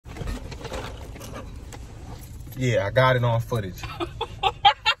Yeah, I got it on footage.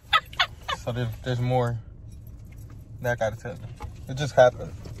 So there's more that I gotta tell you. It just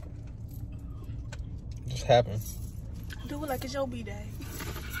happened. It just happened. Do it like it's your B-Day.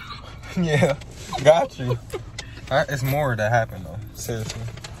 Yeah, got you. It's more that happened though. Seriously.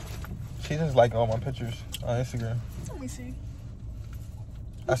 She just liked all my pictures on Instagram. Let me see.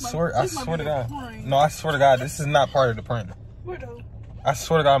 I swear to God. Prank. No, I swear to God, this is not part of the prank. Where though? I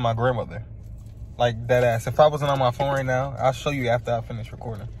swear to God, my grandmother. Like, that ass. If I wasn't on my phone right now, I'll show you after I finish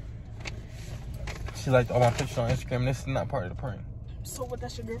recording. She liked all my pictures on Instagram. This is not part of the prank. So what,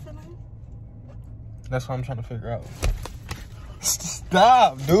 that's your girlfriend name? That's what I'm trying to figure out.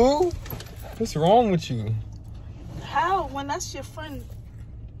 Stop, dude. What's wrong with you? How? When that's your friend.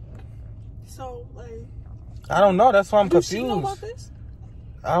 So, like... I don't know. That's why I'm confused. Does she know about this?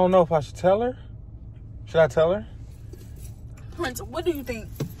 I don't know if I should tell her. Should I tell her? Prince, what do you think?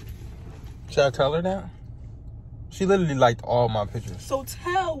 Should I tell her that? She literally liked all my pictures. So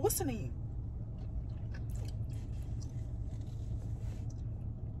tell, what's the name?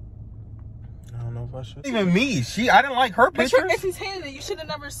 I don't know if I should. Even me. I didn't like her pictures. But if he's hating it, you should have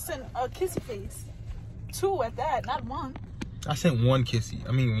never sent a kissy face. 2 at that, not 1. I sent 1 kissy.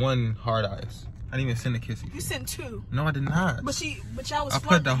 I mean 1 hard eyes. I didn't even send a kissy. You sent 2. No, I did not. But y'all was I funny.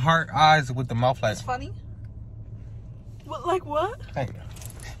 put the heart eyes with the mouth like. It's funny? What, like what? Hey.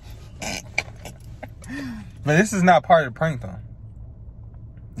 But this is not part of the prank though.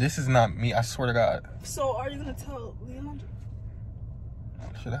 This is not me, I swear to God. So are you gonna tell Leondra?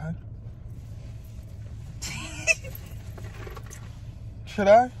 Should I? Should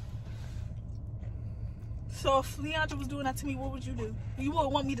I? So if Leondra was doing that to me, what would you do? You would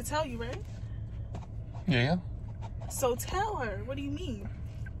want me to tell you, right? Yeah. So tell her. What do you mean?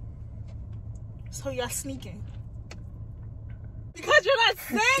 So y'all sneaking. Because you're not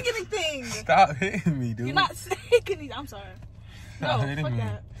saying anything. Stop hitting me, dude. You're not saying anything. I'm sorry. Stop No, hitting fuck me.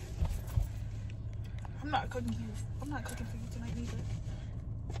 that. I'm not cooking for you tonight either.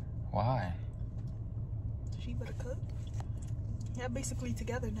 Why? She better cook. Yeah, basically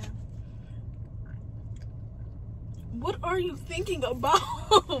together now. What are you thinking about?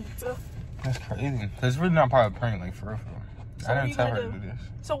 That's crazy. That's really not part of the prank, like, for real. So I didn't tell her to do this.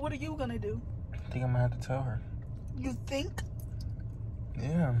 So what are you gonna do? I think I'm gonna have to tell her. You think?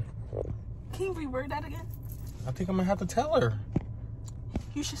 Yeah. Can you reword that again? I think I'm gonna have to tell her.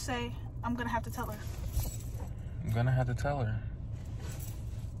 You should say, I'm gonna have to tell her. I'm gonna have to tell her.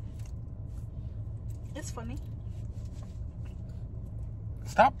 It's funny.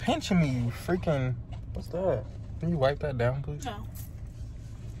 Stop pinching me, you freaking... What's that? Can you wipe that down, please? No.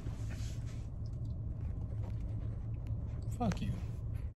 Fuck you.